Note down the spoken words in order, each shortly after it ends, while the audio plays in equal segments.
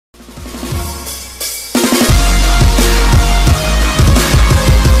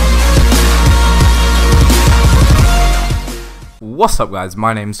What's up guys,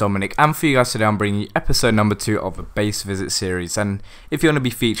 my name's Dominic, and for you guys today I'm bringing you episode number 2 of a base visit series. And if you want to be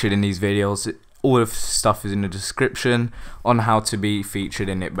featured in these videos, all of the stuff is in the description on how to be featured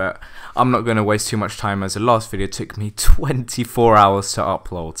in it, but I'm not going to waste too much time as the last video took me 24 hours to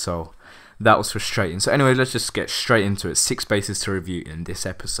upload, so that was frustrating. So anyway, let's just get straight into it. 6 bases to review in this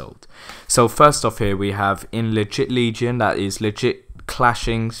episode. So first off here we have in Legit Legion, that is Legit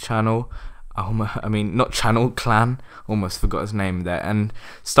Clashing's channel. I mean, not channel, clan, almost forgot his name there. And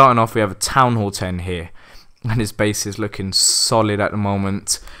starting off, we have a Town Hall 10 here, and his base is looking solid at the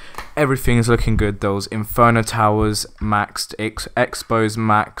moment. Everything is looking good. Those Inferno Towers maxed, Expos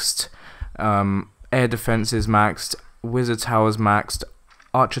maxed, Air Defenses maxed, Wizard Towers maxed,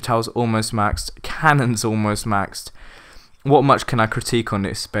 Archer Towers almost maxed, Cannons almost maxed. What much can I critique on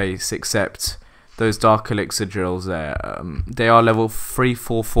this base except those Dark Elixir drills there? They are level 3,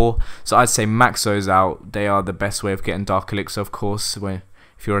 4, 4, so I'd say max those out. They are the best way of getting Dark Elixir, of course,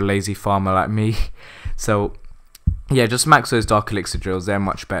 if you're a lazy farmer like me. So yeah, just max those Dark Elixir drills. They're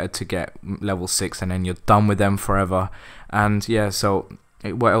much better to get level 6, and then you're done with them forever. And yeah, so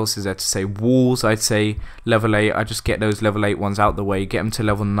what else is there to say? Walls, I'd say level 8. I just get those level 8 ones out the way, get them to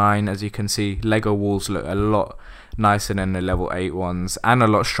level 9. As you can see, Lego walls look a lot nicer than the level 8 ones, and a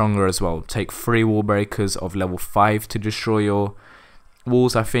lot stronger as well. Take 3 wall breakers of level 5 to destroy your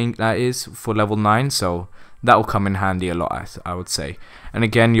walls, I think that is, for level 9, so that will come in handy a lot, I would say. And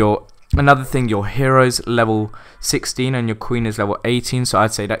again, another thing, your hero's level 16 and your queen is level 18, so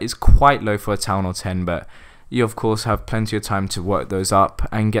I'd say that is quite low for a Town Hall 10, but you of course have plenty of time to work those up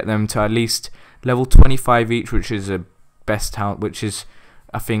and get them to at least level 25 each, which is a best town, which is,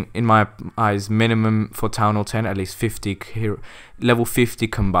 I think, in my eyes, minimum for Town Hall 10, at least 50 level 50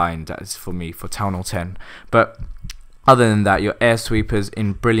 combined. That is for me for Town Hall 10. But other than that, your air sweepers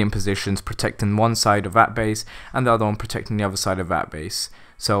in brilliant positions, protecting one side of that base and the other one protecting the other side of that base.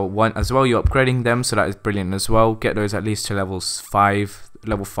 So one as well, you're upgrading them, so that is brilliant as well. Get those at least to levels 5.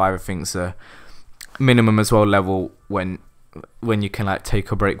 Level 5 I think is a minimum as well level when you can like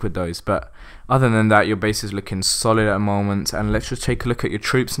take a break with those. But other than that, your base is looking solid at the moment. And let's just take a look at your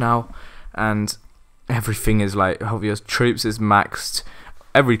troops now, and everything is like, your troops is maxed.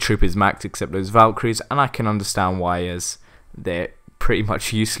 Every troop is maxed except those Valkyries, and I can understand why, as they're pretty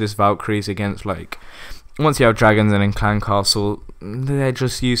much useless Valkyries against, like, once you have dragons and in Clan Castle, they're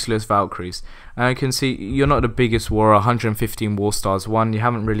just useless Valkyries. And you can see you're not the biggest warrior, 115 war stars 1. You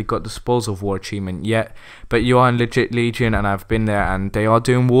haven't really got the Spoils of War achievement yet, but you are in Legit Legion, and I've been there, and they are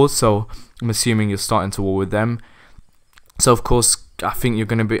doing wars, so I'm assuming you're starting to war with them. So of course, I think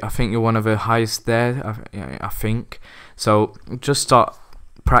you're one of the highest there. I think so. Just start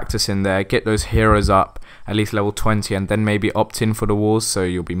practicing there, get those heroes up at least level 20, and then maybe opt in for the wars, so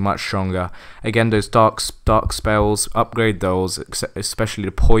you'll be much stronger. Again, those dark spells, upgrade those, especially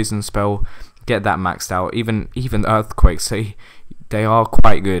the poison spell, get that maxed out. Even earthquakes, they are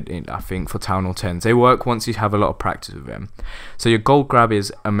quite good I think for Town Hall 10s. They work once you have a lot of practice with them. So your gold grab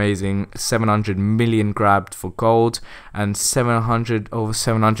is amazing, 700 million grabbed for gold, and over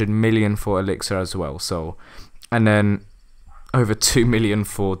 700 million for elixir as well. So, and then over 2 million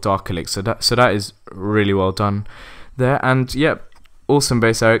for Dark Elixir. So that is really well done there. And yep, awesome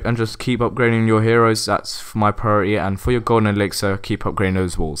base, Eric, and just keep upgrading your heroes. That's for my priority. And for your golden elixir, keep upgrading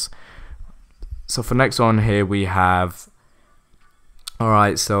those walls. So for next one here we have,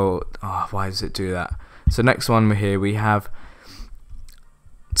 alright, so why does it do that? So next one here we have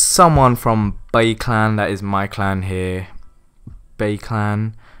someone from Bay Clan. That is my clan here, Bay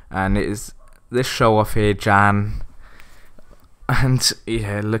Clan, and it is this show off here, Jan. And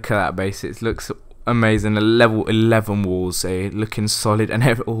yeah, look at that base, it looks amazing. The level 11 walls, looking solid,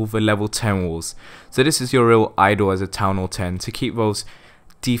 and all the level 10 walls. So this is your real idol as a Town Hall 10, to keep those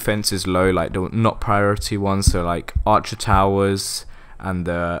defenses low, like the not priority ones, so like Archer Towers and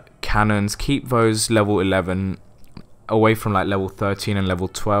the Cannons. Keep those level 11 away from like level 13 and level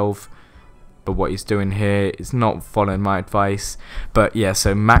 12. But what he's doing here is not following my advice. But yeah,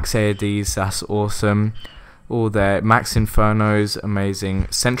 so max AODs, that's awesome. All there, max Infernos, amazing.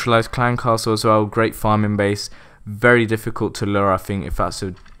 Centralized Clan Castle as well, great farming base. Very difficult to lure, I think, if that's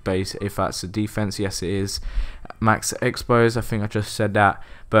a base, if that's a defense. Yes, it is. Max Expos, I think I just said that.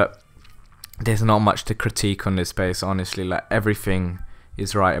 But there's not much to critique on this base, honestly. Like, everything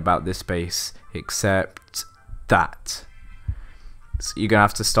is right about this base except that. So you're gonna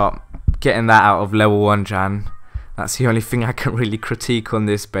have to start getting that out of level 1, Jan. That's the only thing I can really critique on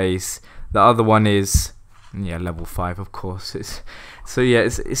this base. The other one is, yeah, level 5, of course. So yeah,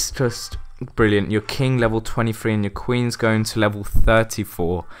 it's just brilliant. Your king level 23 and your queen's going to level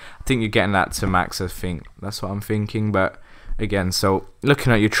 34. I think you're getting that to max, I think. That's what I'm thinking. But again, so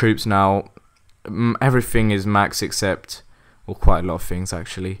looking at your troops now, everything is max except, well, quite a lot of things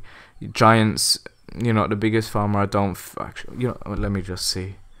actually. Giants, you're not the biggest farmer. I don't actually, you know, let me just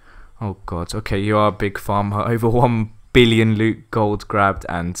see. Oh god, okay, you are a big farmer. Over 1 billion loot gold grabbed,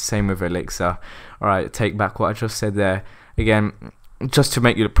 and same with elixir. Alright, take back what I just said there. Again, just to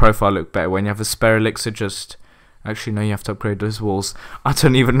make your profile look better, when you have a spare elixir, just actually no, you have to upgrade those walls. I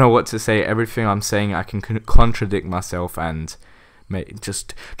don't even know what to say. Everything I'm saying I can contradict myself, and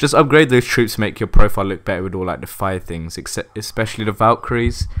just upgrade those troops, make your profile look better with all like the fire things, except especially the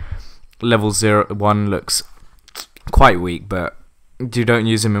Valkyries. Level 1 looks quite weak, but you don't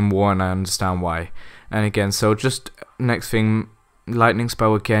use them in war, and I understand why. And again, so just next thing, lightning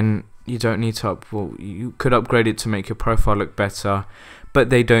spell again. You don't need to well, you could upgrade it to make your profile look better,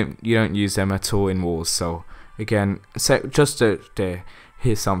 but you don't use them at all in wars. So again,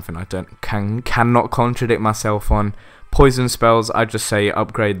 here's something I cannot contradict myself on. Poison spells, I just say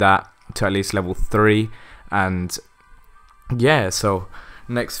upgrade that to at least level 3, and yeah. So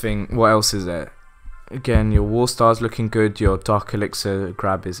next thing, what else is there? Again, your war stars looking good. Your dark elixir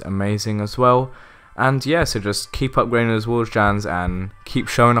grab is amazing as well. And yeah, so just keep upgrading those walls, Jans, and keep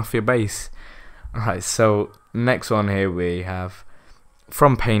showing off your base. Alright, so next one here we have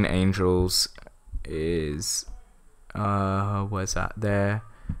from Pain Angels is where's that? There.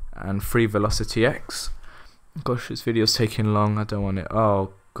 And free velocityx. Gosh, this video's taking long. I don't want it.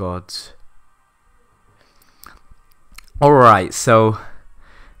 Oh god. Alright, so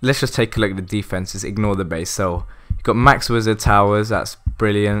let's just take a look at the defenses. Ignore the base. So you've got max wizard towers, that's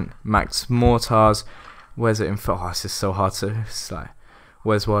brilliant. Max mortars. Where's it? Oh, this is so hard to. It's like,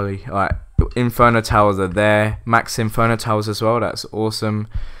 where's Wally? Alright, inferno towers are there. Max inferno towers as well. That's awesome.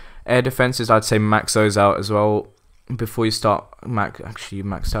 Air defenses, I'd say max those out as well before you start. Actually, you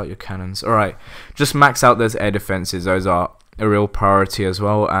maxed out your cannons. Alright, just max out those air defenses. Those are a real priority as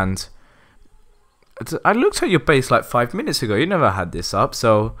well. And I looked at your base like 5 minutes ago. You never had this up,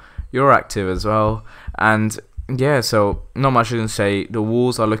 so you're active as well. And yeah, so not much I can say. The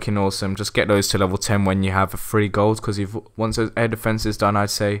walls are looking awesome. Just get those to level 10 when you have a free gold, because once those air defense is done, I'd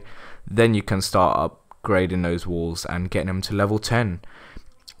say, then you can start upgrading those walls and getting them to level 10.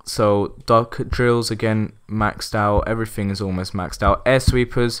 So dark drills again maxed out. Everything is almost maxed out. Air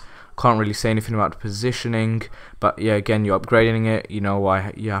sweepers, can't really say anything about the positioning, but yeah, again, you're upgrading it. You know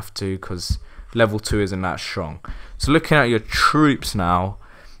why you have to, because level 2 isn't that strong. So looking at your troops now,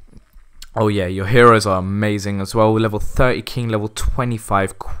 oh yeah, your heroes are amazing as well. Level 30 king, level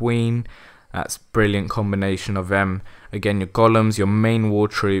 25 queen. That's brilliant combination of them. Again, your golems, your main war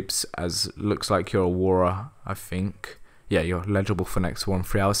troops, as looks like you're a warrior, I think. Yeah, you're eligible for next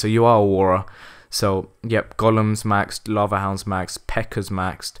 1-3 hours, so you are a warrior. So yep, golems maxed, lava hounds maxed, peckers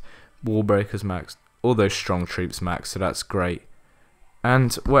maxed, wall breakers maxed, all those strong troops maxed, so that's great.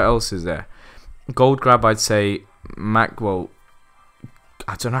 And what else is there? Gold grab, I'd say well,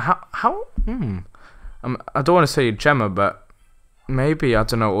 I don't know how I don't want to say a gemmer, but maybe, I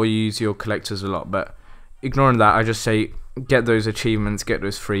don't know, or you use your collectors a lot, but ignoring that, I just say get those achievements, get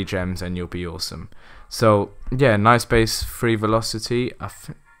those free gems, and you'll be awesome. So yeah, nice base, free velocity,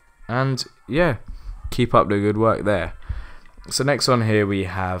 and yeah, keep up the good work there. So next one here we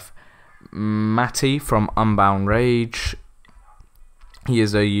have Matty from Unbound Rage. He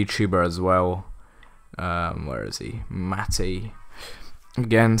is a YouTuber as well. Where is he? Matty.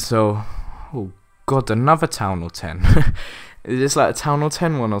 Again, so, oh god, another Town Hall 10. Is this like a Town Hall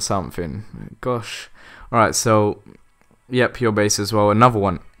 10 one or something? Gosh. Alright, so, yep, your base as well. Another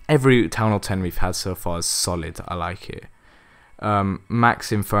one. Every Town Hall 10 we've had so far is solid. I like it.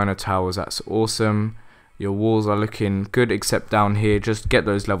 Max Inferno Towers, that's awesome. Your walls are looking good, except down here. Just get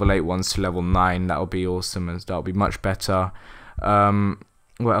those level 8 ones to level 9. That'll be awesome, and that'll be much better.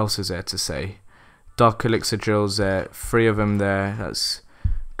 What else is there to say? Dark elixir drills there, 3 of them there, that's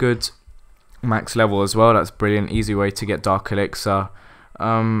good. Max level as well, that's brilliant, easy way to get dark elixir.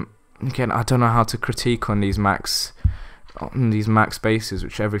 Again, I don't know how to critique on these max bases,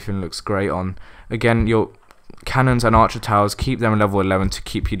 which everything looks great on. Again, your cannons and archer towers, keep them level 11 to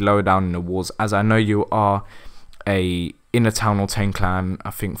keep you lower down in the walls, as I know you are in a Town Hall 10 clan,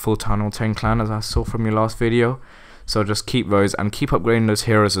 I think full Town Hall 10 clan, as I saw from your last video. So just keep those, and keep upgrading those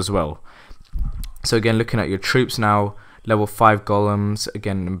heroes as well. So again, looking at your troops now, level 5 golems,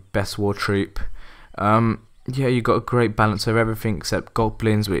 again, best war troop. Yeah, you got a great balance of everything except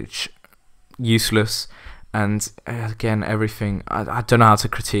goblins, which useless. And again, everything, I don't know how to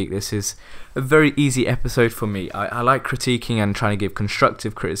critique. This is a very easy episode for me. I like critiquing and trying to give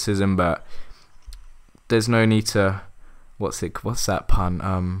constructive criticism, but there's no need to, what's that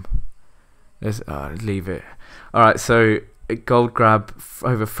pun? Leave it. Alright, so gold grab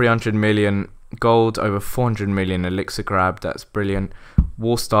over 300 million, gold over 400 million elixir grab. That's brilliant.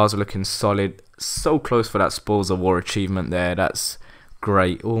 War stars are looking solid, so close for that Spoils of War achievement there. That's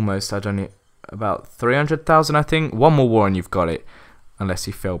great. Almost, I don't know, about 300,000 I think. One more war and you've got it, unless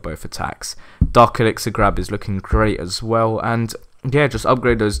you fail both attacks. Dark elixir grab is looking great as well, and yeah, just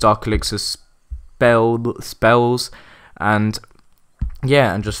upgrade those dark elixir spells, and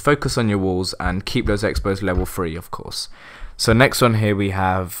yeah, and just focus on your walls and keep those expos level 3, of course. So next one here we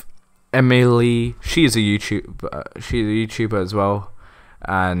have Emily. She's a YouTuber as well,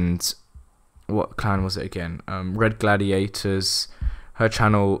 and what clan was it again? Red Gladiators. Her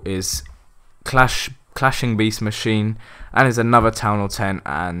channel is ClashingBeastMachine, and is another Town Hall 10,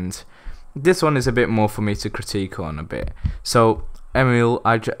 and this one is a bit more for me to critique on a bit. So Emily,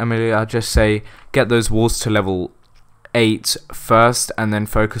 I just say get those walls to level 8 first, and then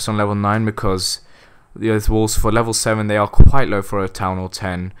focus on level 9, because those walls for level 7, they are quite low for a Town Hall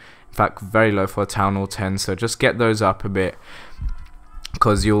 10. In fact, very low for a Town Hall 10. So just get those up a bit,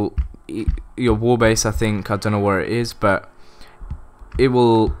 because your wall base, I think, I don't know where it is, but it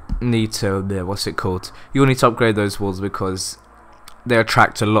will need to, what's it called? You'll need to upgrade those walls, because they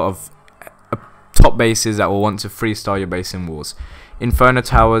attract a lot of top bases that will want to 3-star your base in wars. Inferno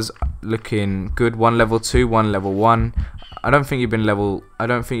towers looking good. One level 2, one level 1. I don't think you've been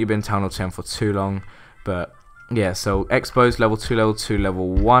Town Hall 10 for too long, but yeah. So expos level 2, level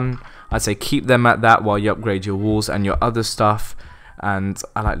 1. I'd say keep them at that while you upgrade your walls and your other stuff. And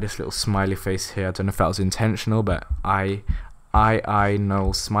I like this little smiley face here. I don't know if that was intentional, but I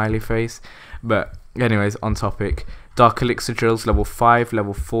know smiley face. But anyways, on topic. Dark elixir drills level 5,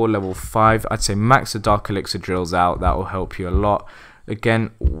 level 4, level 5. I'd say max the dark elixir drills out. That will help you a lot. Again,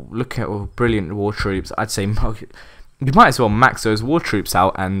 look at all brilliant war troops. I'd say you might as well max those war troops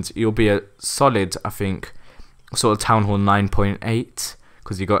out, and you'll be a solid, I think, sort of Town Hall 9.8,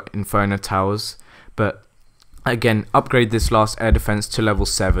 because you got Inferno towers. But again, upgrade this last air defense to level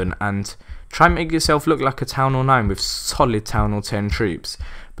 7, and try and make yourself look like a Town Hall 9 with solid Town Hall 10 troops.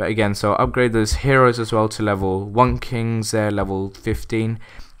 But again, so upgrade those heroes as well to level 1 kings there, level 15.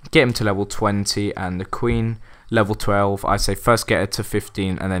 Get him to level 20, and the queen level 12. I say first get it to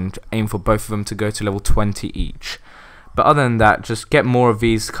 15, and then aim for both of them to go to level 20 each. But other than that, just get more of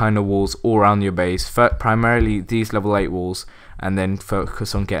these kind of walls all around your base. Primarily these level 8 walls, and then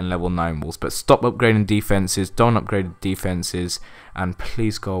focus on getting level 9 walls. But stop upgrading defenses, don't upgrade defenses, and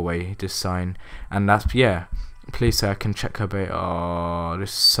please go away this sign. And that's, yeah, please say I can check her bait. Oh,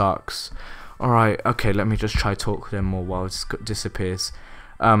 this sucks. Alright, okay, let me just try talk to them more while it disappears.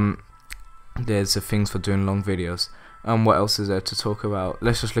 There's the things for doing long videos. What else is there to talk about?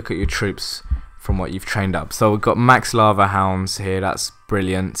 Let's just look at your troops from what you've trained up. So we've got max lava hounds here, that's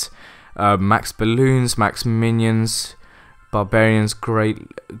brilliant. Max balloons, max minions, barbarians, great.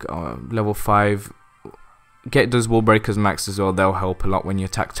 Level 5. Get those wall breakers max as well, they'll help a lot when you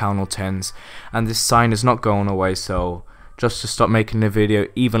attack Town Hall 10s. And this sign is not going away, so just to stop making the video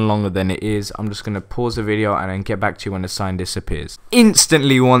even longer than it is, I'm just going to pause the video and then get back to you when the sign disappears.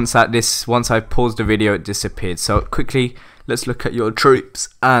 Instantly once I paused the video, it disappeared. So quickly, let's look at your troops.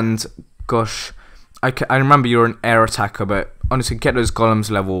 And gosh, I remember you're an air attacker, but honestly, get those golems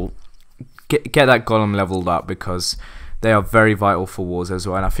level, get that golem leveled up, because they are very vital for wars as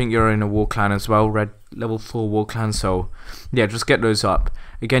well. And I think you're in a war clan as well, red level 4 war clan. So yeah, just get those up.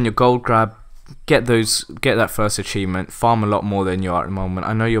 Again, your gold grab, get that first achievement. Farm a lot more than you are at the moment.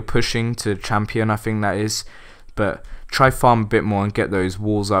 I know you're pushing to champion, I think that is, but try farm a bit more and get those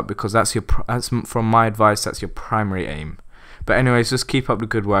walls up, because that's from my advice, that's your primary aim. But anyways, just keep up the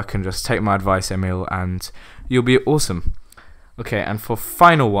good work and just take my advice, Emil, and you'll be awesome. Okay, and for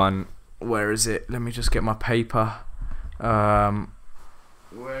final one, where is it? Let me just get my paper.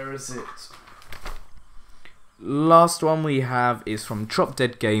 Where is it? Last one we have is from Drop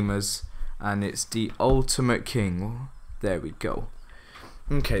Dead Gamers, and it's TheUltimateKing. There we go.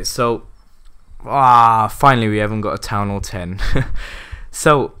 Okay, so finally we haven't got a Town Hall 10.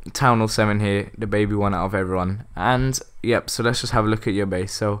 So Town Hall 7 here, the baby one out of everyone. And yep, so let's just have a look at your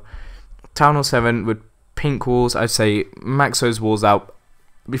base. So Town Hall 7 with pink walls, I'd say max those walls out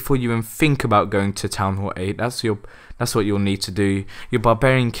before you even think about going to Town Hall 8. That's what you'll need to do. Your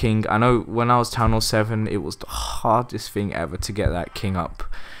Barbarian King, I know when I was Town Hall 7, it was the hardest thing ever to get that king up.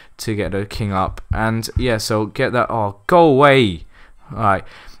 And yeah, so get that. Oh, go away. Alright,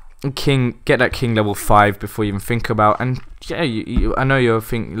 get that king level 5 before you even think about. And yeah, I know you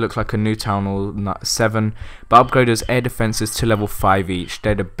look like a new Town Hall 7, but upgrade those air defenses to level 5 each.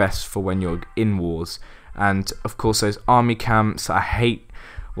 They're the best for when you're in wars. And of course those army camps, I hate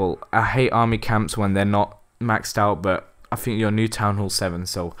army camps when they're not maxed out, but I think you're new Town Hall 7,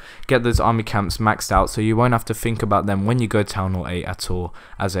 so get those army camps maxed out so you won't have to think about them when you go Town Hall 8 at all,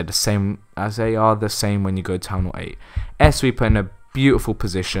 as they are the same when you go Town Hall 8. Air Sweeper in a beautiful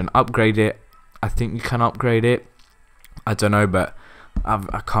position. Upgrade it. I think you can upgrade it. I don't know, but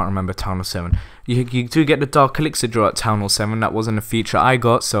I can't remember Town Hall 7. You do get the Dark Elixir draw at Town Hall 7. That wasn't a feature I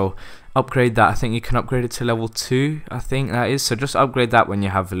got, so upgrade that. I think you can upgrade it to level 2, I think that is. So just upgrade that when you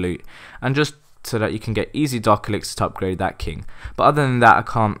have the loot. And just so that you can get easy Dark Elixir to upgrade that king. But other than that, I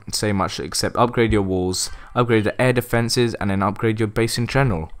can't say much except upgrade your walls, upgrade the air defenses, and then upgrade your base in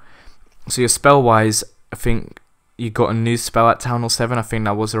general. So your spell wise, I think you got a new spell at Town Hall 7. I think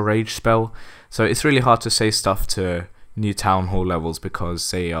that was a rage spell. So it's really hard to say stuff to new Town Hall levels because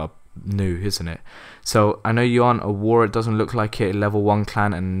they are new, isn't it? So I know you aren't a war, it doesn't look like it, level 1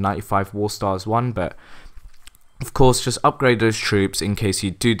 clan and 95 war stars 1, but of course just upgrade those troops in case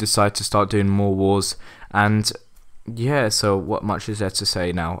you do decide to start doing more wars. And yeah, so what much is there to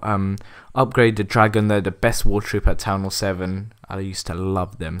say now? Upgrade the dragon, they're the best war troop at Town Hall 7. I used to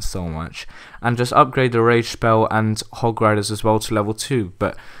love them so much. And just upgrade the rage spell and hog riders as well to level 2.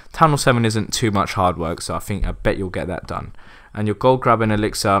 But Town Hall 7 isn't too much hard work, so I bet you'll get that done. And your gold grab and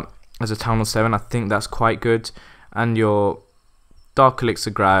elixir as a Town Hall 7, I think that's quite good. And your dark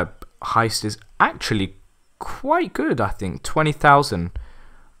elixir grab heist is actually quite good, I think. 20,000.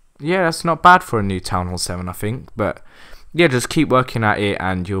 Yeah, that's not bad for a new Town Hall 7, I think. But yeah, just keep working at it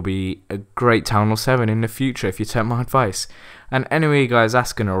and you'll be a great Town Hall 7 in the future if you take my advice. And anyway guys,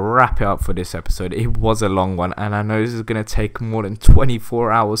 that's going to wrap it up for this episode. It was a long one and I know this is going to take more than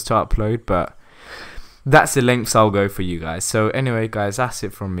 24 hours to upload, but that's the lengths I'll go for you guys. So anyway guys, that's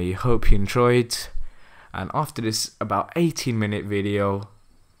it from me. Hope you enjoyed. And after this about 18-minute video,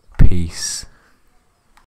 peace.